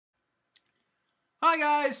Hi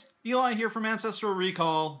guys, Eli here from Ancestral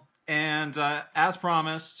Recall, and as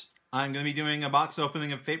promised, I'm going to be doing a box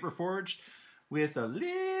opening of Fate Reforged with a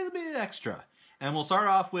little bit extra. And we'll start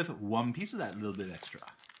off with one piece of that little bit extra.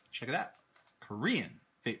 Check it out. Korean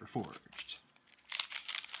Fate Reforged.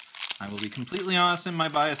 I will be completely honest in my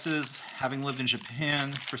biases. Having lived in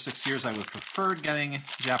Japan for 6 years, I would have preferred getting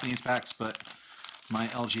Japanese packs, but my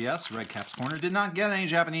LGS, Red Caps Corner, did not get any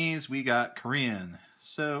Japanese. We got Korean.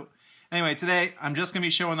 So anyway, today I'm just going to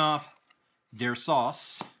be showing off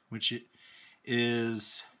dross, which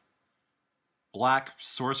is black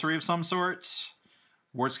sorcery of some sort,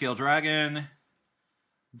 Ward Scale Dragon,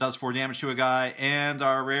 does 4 damage to a guy, and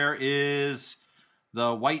our rare is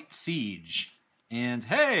the White Siege. And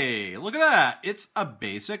hey, look at that! It's a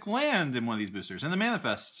basic land in one of these boosters, and the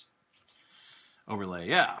Manifest overlay,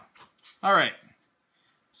 yeah. Alright,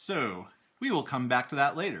 so we will come back to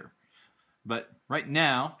that later. But right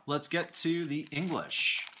now, let's get to the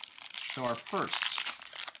English. So our first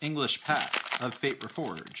English pack of Fate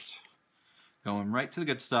Reforged. Going right to the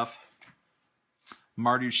good stuff.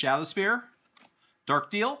 Mardu's Shadow Spear, Dark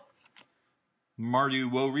Deal, Mardu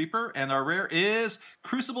Woe Reaper, and our rare is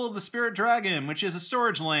Crucible of the Spirit Dragon, which is a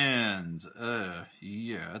storage land.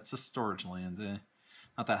 Yeah, it's a storage land.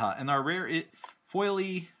 Not that hot. And our rare is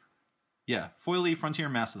Foily Frontier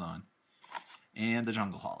Mastodon, and the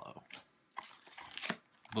Jungle Hollow.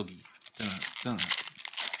 Boogie.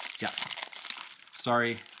 Yeah.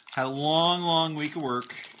 Sorry. Had a long week of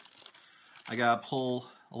work. I gotta pull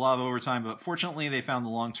a lot of overtime, but fortunately they found the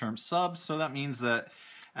long-term sub, so that means that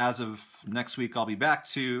as of next week I'll be back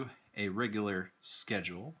to a regular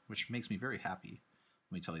schedule, which makes me very happy.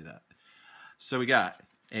 Let me tell you that. So we got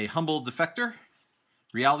a Humble Defector,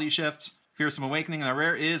 Reality Shift, Fearsome Awakening, and our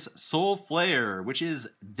rare is Soul Flare, which is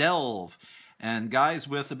Delve. And guys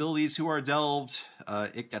with abilities who are delved,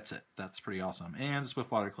 it gets it. That's pretty awesome. And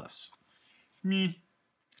Swiftwater Cliffs. Me.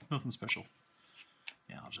 Nothing special.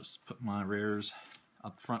 Yeah, I'll just put my rares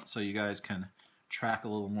up front so you guys can track a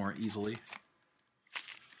little more easily.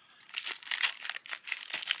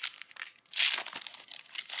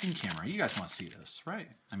 In camera, you guys want to see this, right?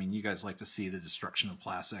 I mean, you guys like to see the destruction of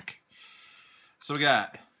plastic. So we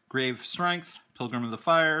got Grave Strength, Pilgrim of the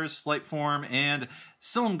Fires, Light Form, and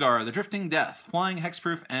Silumgar, the Drifting Death. Flying,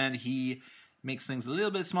 hexproof, and he makes things a little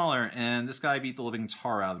bit smaller. And this guy beat the living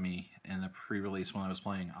tar out of me in the pre-release when I was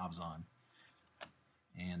playing Abzan.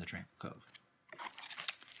 And the Tranquil Cove.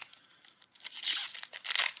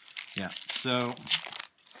 Yeah, so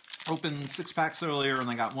opened 6 packs earlier and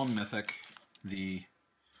I got 1 mythic. The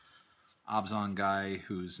Abzan guy,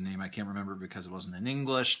 whose name I can't remember because it wasn't in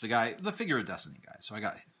English. The Figure of Destiny guy. So I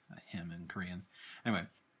got him in Korean. Anyway,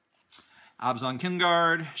 Abzan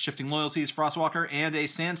Kingard, Shifting Loyalties, Frostwalker, and a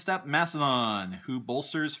Sandstep Mastodon, who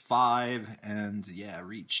bolsters 5 and, yeah,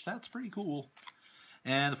 reach. That's pretty cool.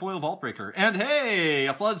 And the Foil Vaultbreaker. And hey,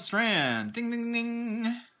 a Flood Strand. Ding, ding,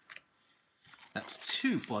 ding. That's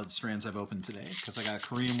 2 Flood Strands I've opened today, because I got a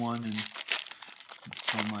Korean one and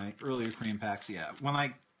one of my earlier Korean packs. Yeah, when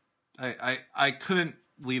I couldn't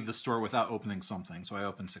leave the store without opening something, so I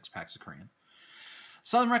opened 6 packs of Korean.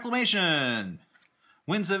 Southern Reclamation,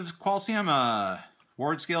 Winds of Qualsiama,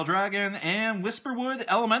 Ward Scale Dragon, and Whisperwood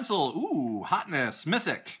Elemental. Ooh, hotness,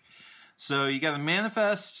 mythic. So you got a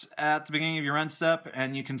Manifest at the beginning of your end step,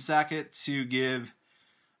 and you can sack it to give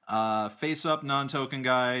face-up non-token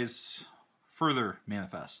guys further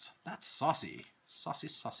Manifest. That's saucy. Saucy,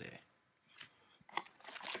 saucy.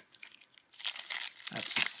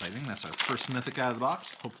 That's exciting. That's our first mythic out of the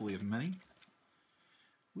box, hopefully of many.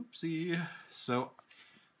 Whoopsie. So,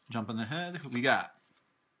 jumping ahead, we got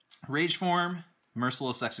Rage Form,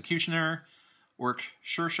 Merciless Executioner, Orc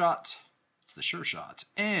Sure Shot, it's the Sure Shot,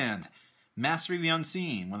 and Mastery of the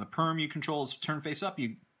Unseen. When the perm you control is turned face up,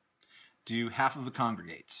 you do half of the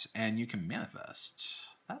congregates, and you can manifest.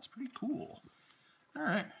 That's pretty cool.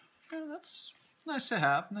 Alright, yeah, that's nice to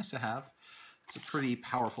have, nice to have. It's a pretty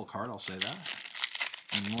powerful card, I'll say that.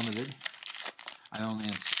 And limited. I don't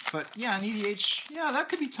answer. But yeah, an EDH, yeah, that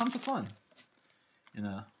could be tons of fun. In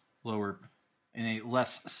a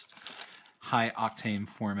less high octane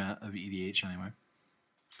format of EDH anyway.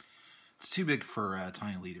 It's too big for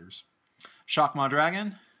tiny leaders. Shockmaw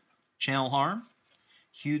Dragon, Channel Harm,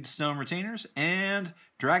 Hued Stone Retainers, and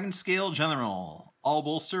Dragon Scale General. All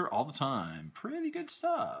bolster all the time. Pretty good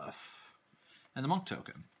stuff. And the Monk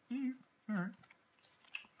token. Alright.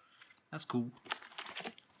 That's cool.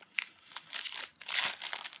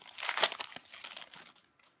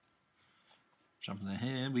 Jumping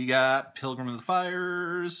ahead, we got Pilgrim of the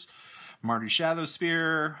Fires, Mardu's Shadow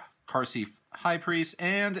Spear, Karsi High Priest,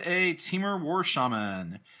 and a Temur War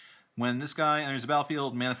Shaman. When this guy enters the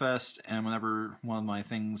battlefield, manifest, and whenever one of my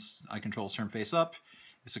things I control is turned face up,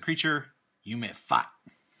 if it's a creature, you may fight.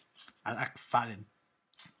 I like fighting.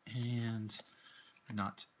 And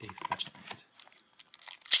not a fetch land.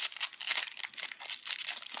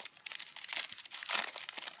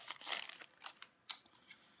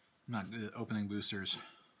 I'm not good at opening boosters.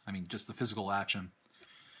 I mean, just the physical action.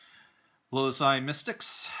 Lotus Eye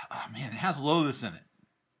Mystics. Oh man, it has Lotus in it.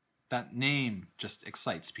 That name just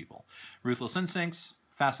excites people. Ruthless Instincts,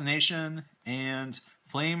 Fascination, and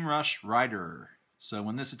Flame Rush Rider. So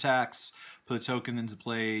when this attacks, put a token into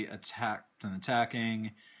play,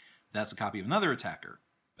 attacking. That's a copy of another attacker.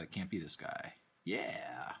 But it can't be this guy.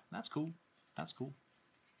 Yeah, that's cool. That's cool.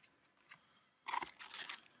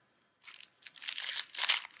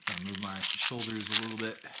 Gonna move my shoulders a little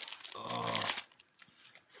bit. Oh.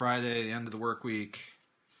 Friday, the end of the work week.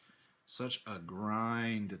 Such a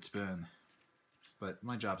grind it's been. But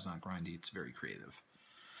my job's not grindy, it's very creative.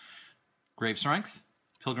 Grave Strength,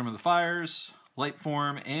 Pilgrim of the Fires, Light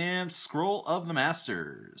Form, and Scroll of the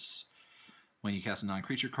Masters. When you cast a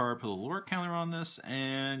non-creature card, put a lore counter on this,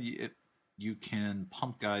 and you can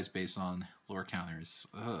pump guys based on lore counters.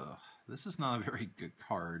 Ugh, this is not a very good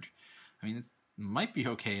card. I mean, it might be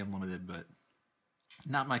okay in limited, but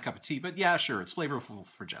not my cup of tea. But yeah, sure, it's flavorful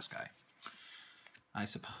for Jeskai. I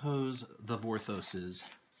suppose the Vorthoses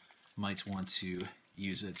might want to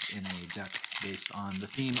use it in a deck based on the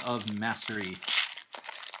theme of mastery.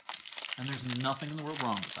 And there's nothing in the world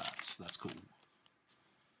wrong with that, so that's cool.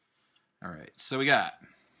 Alright, so we got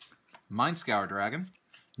Mind Scour Dragon,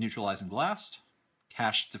 Neutralizing Blast,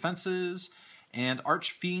 Cash Defenses, and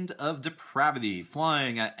Archfiend of Depravity.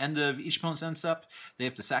 Flying at end of each opponent's end step, they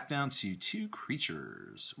have to sack down to 2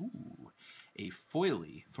 creatures. Ooh, a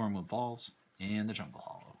foily Thornwood Falls and a Jungle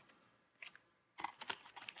Hollow.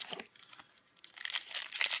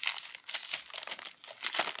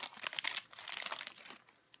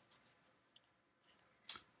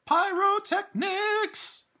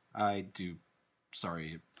 Pyrotechnics! I do,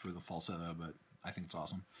 sorry for the falsetto, but I think it's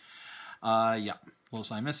awesome. Yeah,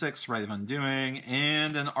 Lotus Eye Mystics, Rite of Undoing,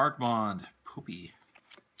 and an Arc Bond. Poopy.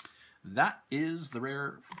 That is the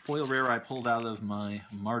rare, foil rare I pulled out of my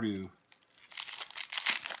Mardu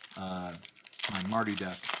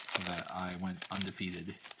deck that I went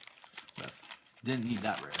undefeated with. Didn't need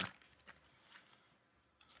that rare.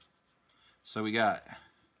 So we got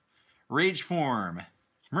Rage Form,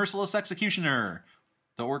 Merciless Executioner,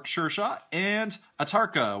 the Orc Sure Shot, and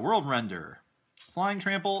Atarka, World Render. Flying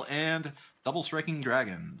Trample, and Double Striking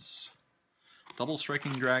Dragons. Double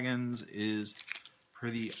Striking Dragons is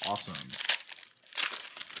pretty awesome.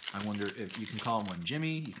 I wonder if you can call one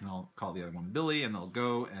Jimmy, you can call the other one Billy, and they'll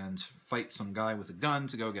go and fight some guy with a gun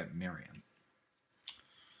to go get Marion.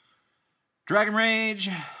 Dragon Rage.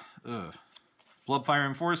 Ugh. Bloodfire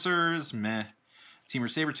Enforcers. Meh. Teamer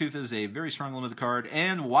Sabretooth is a very strong limited card.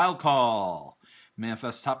 And Wild Call.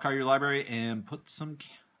 Manifest top card of your library and put some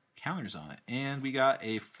counters on it. And we got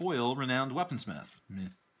a foil Renowned Weaponsmith. Meh.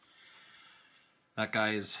 That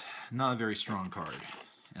guy is not a very strong card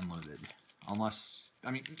and loaded. Unless,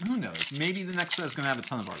 I mean, who knows? Maybe the next set is going to have a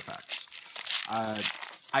ton of artifacts.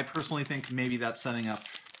 I personally think maybe that's setting up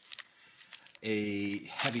a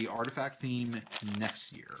heavy artifact theme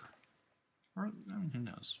next year. Or, who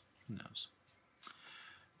knows? Who knows?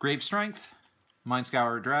 Grave Strength, Mind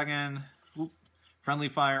Scour Dragon, Friendly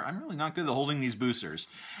Fire. I'm really not good at holding these boosters.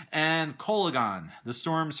 And Kolagon, the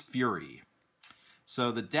Storm's Fury.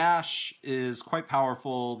 So the dash is quite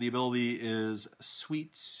powerful. The ability is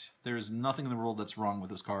sweet. There's nothing in the world that's wrong with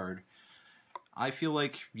this card. I feel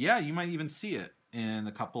like, yeah, you might even see it in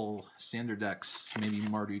a couple standard decks, maybe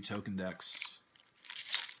Mardu token decks.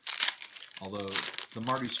 Although the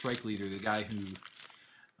Mardu Strike Leader, the guy who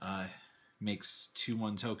makes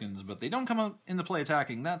 2/1 tokens, but they don't come out into play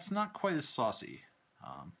attacking, that's not quite as saucy.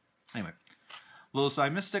 Anyway, Lotus Eye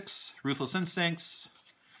Mystics, Ruthless Instincts,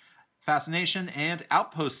 Fascination, and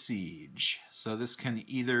Outpost Siege. So this can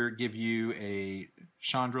either give you a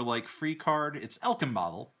Chandra-like free card. It's Elkin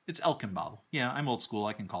Bottle. It's Elkin Bottle. Yeah, I'm old school.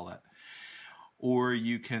 I can call that. Or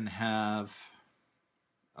you can have,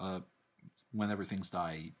 whenever things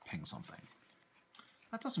die, ping something.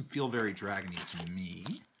 That doesn't feel very dragony to me.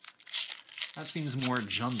 That seems more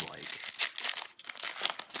Jund-like.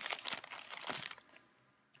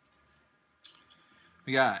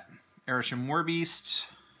 We got Erisham Warbeast,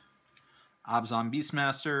 Abzan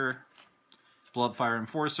Beastmaster, Bloodfire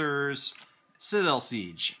Enforcers, Citadel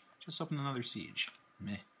Siege. Just open another Siege.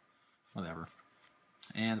 Meh. Whatever.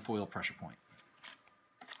 And Foil Pressure Point.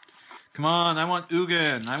 Come on, I want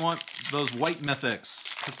Ugin. I want those white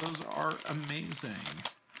mythics, because those are amazing.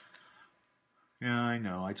 Yeah, I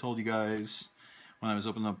know. I told you guys when I was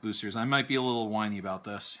opening up boosters, I might be a little whiny about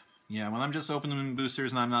this. Yeah, when I'm just opening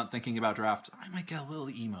boosters and I'm not thinking about draft, I might get a little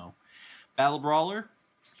emo. Battle Brawler,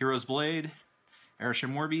 Hero's Blade, Airship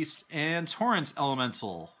Warbeast, and Torrent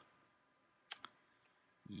Elemental.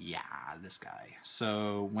 Yeah, this guy.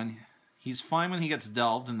 So when he's fine when he gets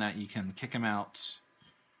delved, in that you can kick him out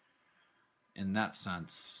in that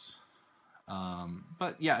sense.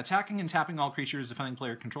 But yeah, attacking and tapping all creatures defending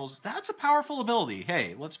player controls, that's a powerful ability.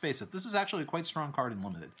 Hey, let's face it, this is actually a quite strong card in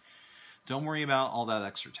Limited. Don't worry about all that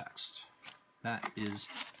extra text. That is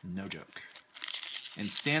no joke. In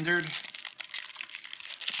Standard,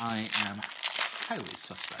 I am highly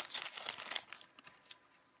suspect.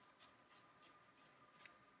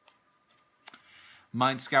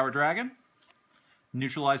 Mind Scour Dragon,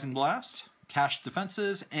 Neutralizing Blast, Cash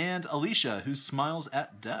Defenses, and Alicia, who smiles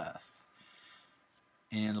at death.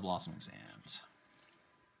 And the Blossoming Sands.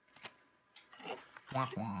 Wah,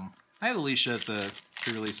 wah. I had Alicia at the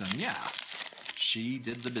pre-release, and yeah, she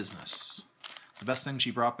did the business. The best thing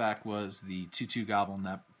she brought back was the 2/2 goblin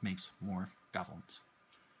that makes more goblins.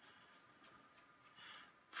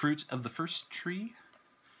 Fruit of the First Tree,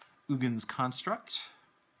 Ugin's Construct,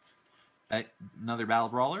 another Battle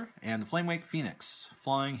Brawler, and the Flamewake Phoenix.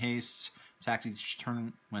 Flying, haste, attack each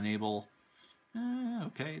turn when able.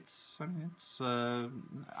 Okay,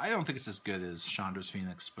 I don't think it's as good as Chandra's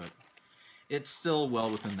Phoenix, but it's still well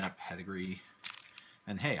within that pedigree.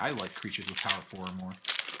 And hey, I like creatures with power 4 or more.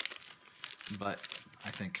 But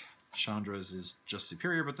I think Chandra's is just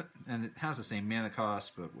superior, and it has the same mana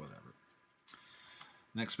cost, but whatever.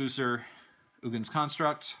 Next booster, Ugin's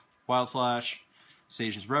Construct, Wild Slash,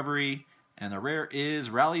 Sage's Reverie, and the rare is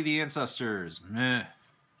Rally the Ancestors. Meh.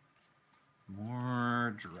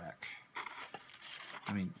 More Drek.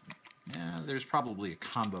 I mean, yeah, there's probably a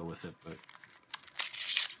combo with it, but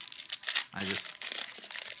I just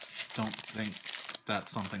don't think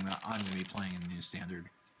that's something that I'm going to be playing in New Standard.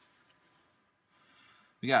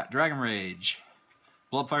 We got Dragon Rage,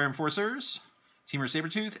 Bloodfire Enforcers, Teamer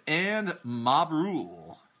Sabretooth, and Mob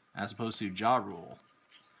Rule, as opposed to Jaw Rule.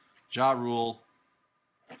 Jaw Rule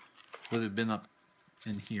would have been up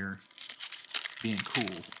in here being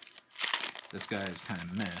cool. This guy is kind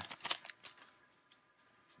of meh.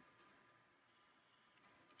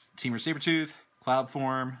 Teamer Sabretooth, Cloud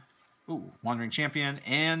Form, Wandering Champion,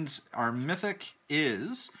 and our mythic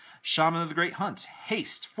is Shaman of the Great Hunt,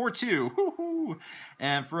 Haste, 4/2,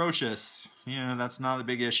 and Ferocious. Yeah, that's not a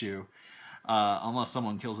big issue, unless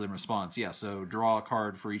someone kills it in response. Yeah, so draw a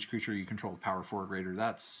card for each creature you control with power 4 or greater.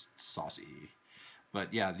 That's saucy.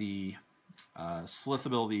 But yeah, the Slith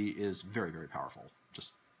ability is very, very powerful.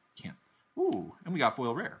 Just can't. Ooh, and we got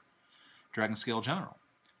foil rare. Dragon Scale General.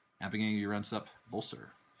 At the beginning of your runs up,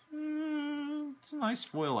 Bolster. It's a nice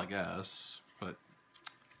foil, I guess, but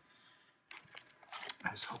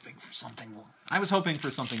I was hoping for something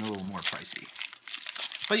a little more pricey.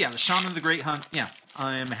 But yeah, the Shaman of the Great Hunt, yeah,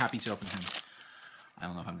 I am happy to open him. I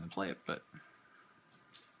don't know if I'm going to play it, but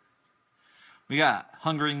we got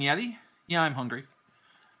Hungering Yeti. Yeah, I'm hungry.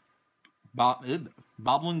 Goblin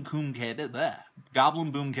Boomkeg,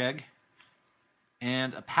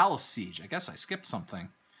 and a Palace Siege. I guess I skipped something.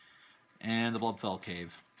 And the Bloodfell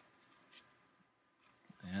Cave.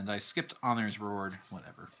 And I skipped Honor's Reward.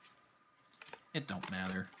 Whatever. It don't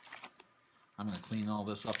matter. I'm going to clean all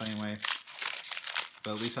this up anyway.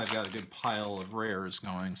 But at least I've got a good pile of rares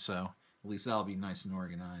going, so at least that'll be nice and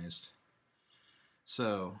organized.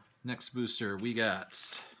 So, next booster we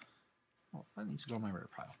got... Oh, that needs to go in my rare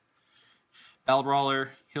pile. Battle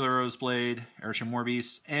Brawler, Hero's Blade, Airship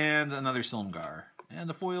Warbeast, and another Silumgar. And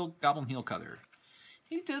a foil Goblin Heel Cutter.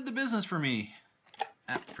 He did the business for me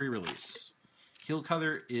at pre-release. Heel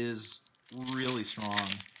Cutter is really strong.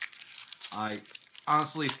 I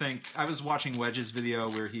honestly think... I was watching Wedge's video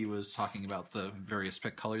where he was talking about the various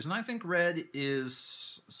pick colors, and I think red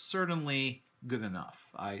is certainly good enough.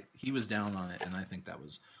 He was down on it, and I think that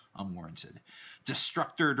was unwarranted.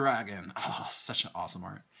 Destructor Dragon. Oh, such an awesome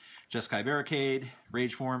art. Jeskai Barricade,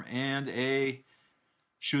 Rage Form, and a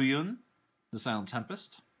Shuyun, the Silent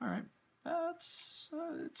Tempest. Alright, it's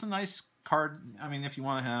a nice card. I mean, if you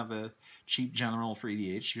want to have a cheap general for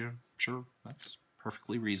EDH, yeah, sure, that's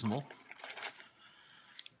perfectly reasonable.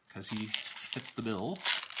 Because he fits the bill.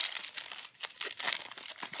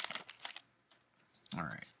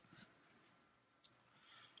 Alright.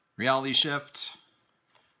 Reality Shift,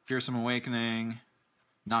 Fearsome Awakening,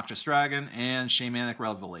 Noxious Dragon, and Shamanic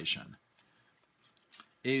Revelation.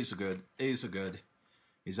 A's are good. A's are good.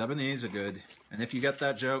 A's up and A's are good. And if you get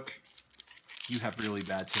that joke, you have really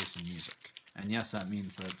bad taste in music. And yes, that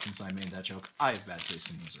means that since I made that joke, I have bad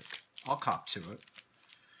taste in music. I'll cop to it.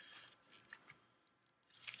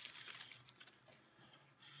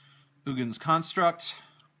 Ugin's Construct,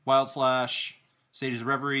 Wild Slash, Sage's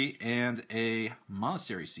Reverie, and a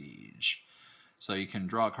Monastery Siege. So you can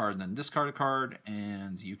draw a card and then discard a card,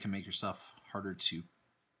 and you can make yourself harder to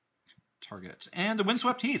target. And a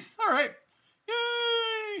Windswept Heath. All right.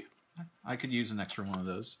 Yay! I could use an extra one of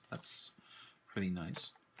those. That's pretty nice.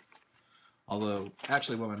 Although,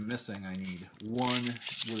 actually, what I'm missing, I need 1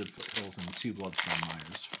 Wooded Foothills and 2 Bloodstone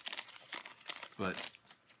Mires. But,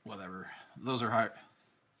 whatever. Those are hard.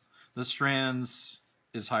 The Strands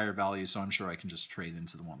is higher value, so I'm sure I can just trade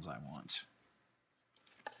into the ones I want.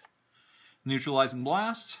 Neutralizing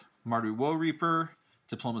Blast, Mardu Woe Reaper,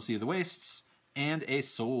 Diplomacy of the Wastes, and a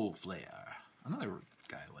Soul Flare. Another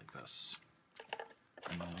guy like this.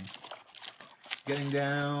 Getting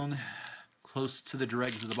down close to the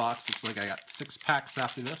dregs of the box. Looks like I got 6 packs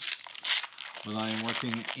after this. But I am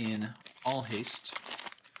working in all haste,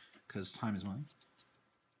 because time is money.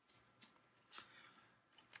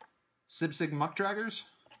 Sibsig Muckdraggers,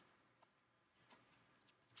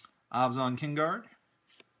 Abzan Kingguard,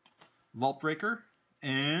 Vault Breaker,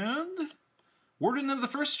 and Warden of the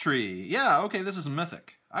First Tree. Yeah, okay, this is a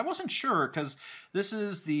mythic. I wasn't sure, because this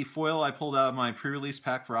is the foil I pulled out of my pre-release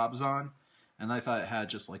pack for Abzan, and I thought it had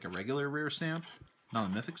just like a regular rare stamp, not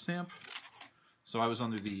a mythic stamp. So I was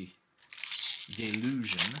under the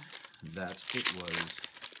delusion that it was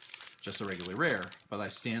just a regular rare, but I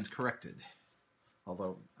stand corrected.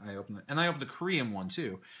 Although I opened it, and I opened a Korean one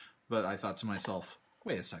too, but I thought to myself,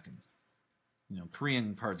 wait a second. You know,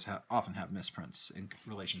 Korean cards often have misprints in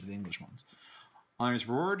relation to the English ones. Honor's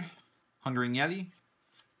Reward, Hungering Yeti,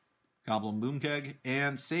 Goblin Boomkeg,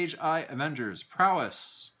 and Sage Eye Avengers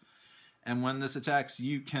Prowess. And when this attacks,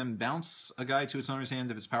 you can bounce a guy to its owner's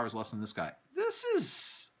hand if its power is less than this guy. This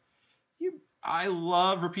is... I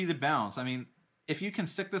love repeated bounce. I mean, if you can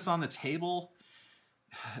stick this on the table...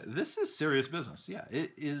 This is serious business. Yeah,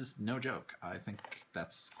 it is no joke. I think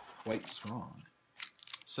that's quite strong.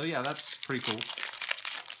 So yeah, that's pretty cool.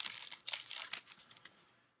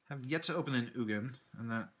 Have yet to open an Ugin,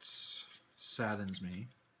 and that saddens me.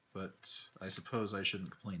 But I suppose I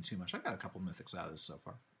shouldn't complain too much. I got a couple mythics out of this so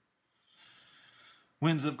far.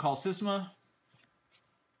 Winds of Kalsisma,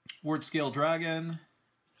 Ward Scale Dragon,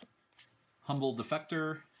 Humble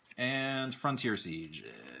Defector, and Frontier Siege.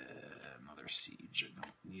 Another siege. I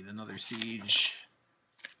don't need another siege.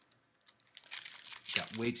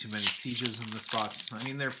 Got way too many sieges in this box. I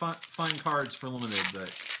mean, they're fine cards for limited, but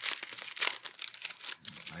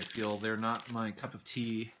I feel they're not my cup of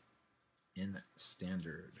tea in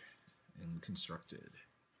standard and constructed.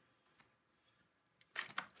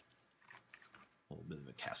 A little bit of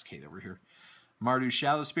a cascade over here. Mardu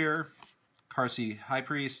Shadow Spear, Karsi High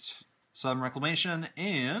Priest, Southern Reclamation,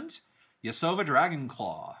 and Yasova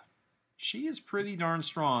Dragonclaw. She is pretty darn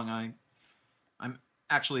strong. I'm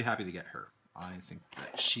actually happy to get her. I think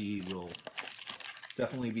that she will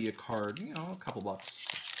definitely be a card, you know, a couple bucks.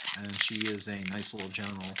 And she is a nice little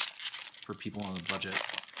general for people on a budget.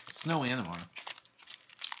 Snow Animar.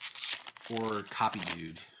 Or Copy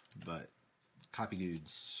Dude. But Copy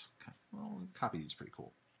Dude's... Well, Copy Dude's pretty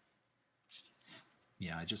cool.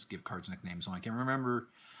 Yeah, I just give cards nicknames when I can remember.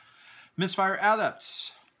 Misfire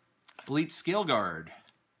Adept. Elite Scale Guard.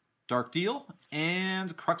 Dark Deal.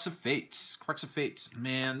 And Crux of Fates. Crux of Fates.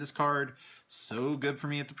 Man, this card, so good for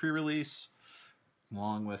me at the pre-release.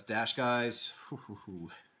 Along with Dash Guys.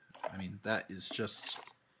 I mean, that is just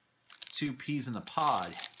 2 peas in a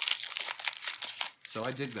pod. So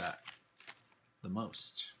I dig that the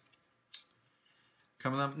most.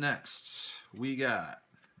 Coming up next, we got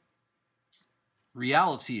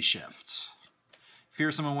Reality Shift,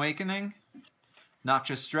 Fearsome Awakening,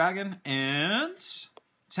 Noxious Dragon, and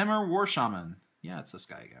Temur War Shaman. Yeah, it's this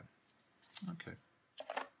guy again. Okay.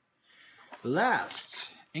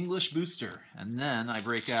 Last, English Booster, and then I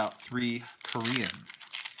break out 3 Korean.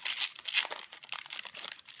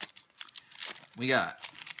 We got,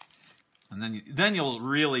 and then you'll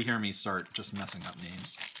really hear me start just messing up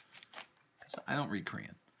names. So I don't read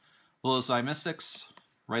Korean. Lilith's Mystics,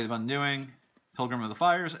 Rite of Undoing, Pilgrim of the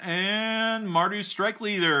Fires, and Mardu Strike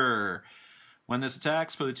Leader. When this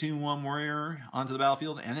attacks, put a 2/1 warrior onto the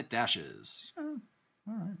battlefield, and it dashes.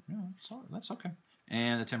 Alright, yeah, that's okay.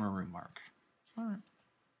 And a Temur Rune Mark. Alright.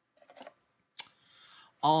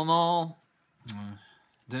 All in all,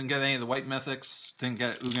 didn't get any of the white mythics, didn't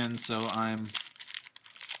get Ugin, so I'm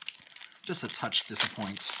just a touch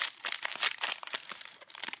disappointed.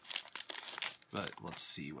 But let's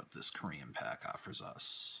see what this Korean pack offers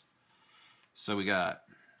us. So we got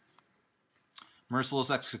Merciless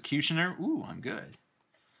Executioner. Ooh, I'm good.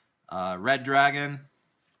 Red Dragon.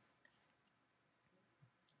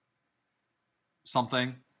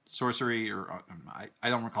 Something. Sorcery, or I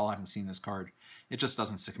don't recall having seen this card. It just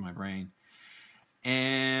doesn't stick in my brain.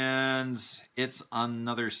 And it's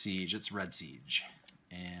another siege. It's Red Siege.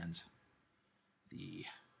 And the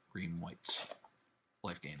green-white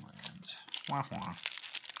life gain land. Wah, wah.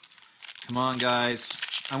 Come on, guys.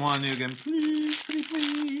 I want a new game. Please, pretty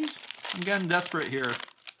please. I'm getting desperate here.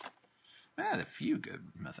 I had a few good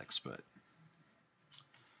mythics, but...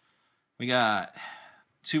 We got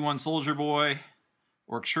 2/1 Soldier Boy,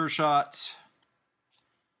 Orc Sure Shot.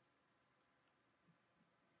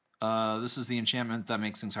 This is the enchantment that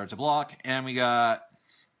makes things hard to block. And we got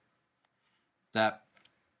that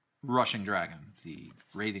rushing dragon, the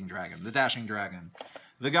raiding dragon, the dashing dragon,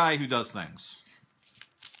 the guy who does things.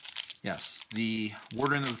 Yes, the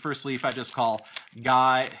Warden of the First Leaf I just call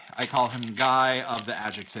Guy. I call him Guy of the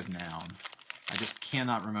adjective noun. I just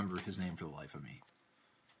cannot remember his name for the life of me.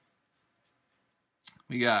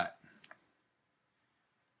 We got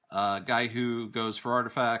a guy who goes for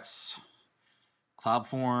artifacts, Cloud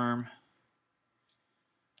Form,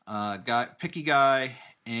 Picky Guy,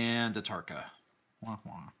 and a Tarka. Wah,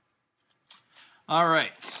 wah. All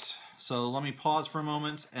right, so let me pause for a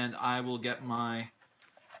moment, and I will get my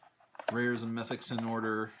rares and mythics in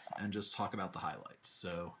order and just talk about the highlights.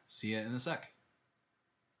 So see you in a sec.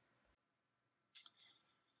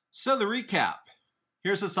 So the recap.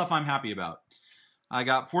 Here's the stuff I'm happy about. I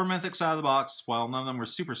got 4 mythics out of the box. While none of them were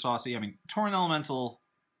super saucy, I mean, Tauren Elemental,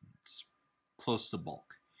 it's close to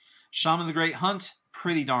bulk. Shaman of the Great Hunt,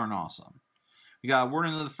 pretty darn awesome. We got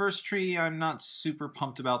Warden of the First Tree. I'm not super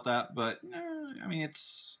pumped about that, but I mean,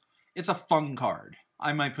 it's a fun card.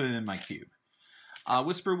 I might put it in my cube.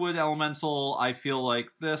 Whisperwood Elemental, I feel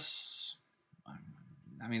like this,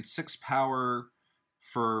 I mean, 6 power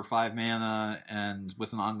for 5 mana and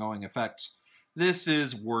with an ongoing effect. This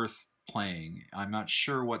is worth playing. I'm not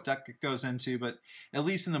sure what deck it goes into, but at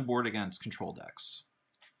least in the board against control decks.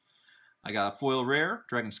 I got a foil rare,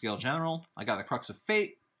 Dragon Scale General. I got a Crux of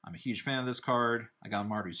Fate. I'm a huge fan of this card. I got a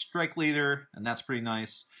Mardu Strike Leader, and that's pretty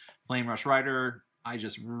nice. Flame Rush Rider. I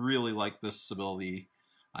just really like this ability.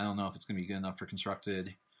 I don't know if it's going to be good enough for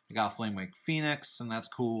Constructed. I got Flamewake Phoenix, and that's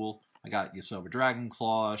cool. I got Yasova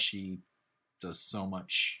Dragonclaw. She does so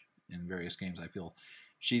much in various games. I feel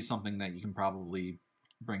she's something that you can probably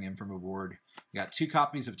bring in from a board. You got 2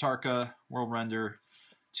 copies of Tarka, World Render,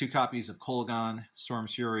 2 copies of Kolaghan,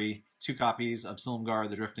 Storm's Fury, 2 copies of Silumgar,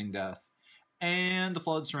 the Drifting Death, and the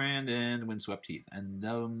Flood Strand and Windswept Heath. And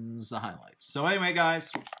those the highlights. So anyway,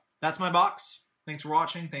 guys, that's my box. Thanks for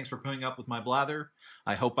watching. Thanks for putting up with my blather.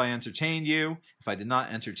 I hope I entertained you. If I did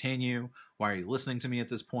not entertain you, why are you listening to me at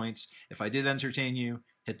this point? If I did entertain you,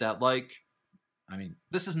 hit that like. I mean,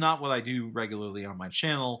 this is not what I do regularly on my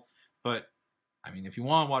channel, but I mean, if you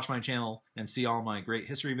want to watch my channel and see all my great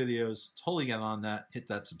history videos, totally get on that. Hit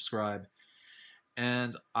that subscribe.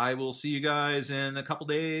 And I will see you guys in a couple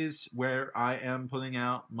days where I am putting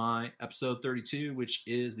out my episode 32, which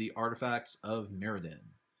is the Artifacts of Mirrodin.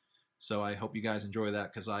 So I hope you guys enjoy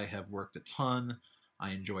that because I have worked a ton. I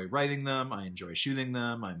enjoy writing them. I enjoy shooting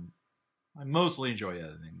them. I mostly enjoy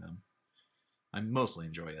editing them. I mostly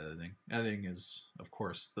enjoy editing. Editing is, of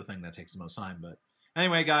course, the thing that takes the most time. But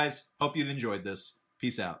anyway, guys, hope you've enjoyed this.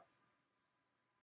 Peace out.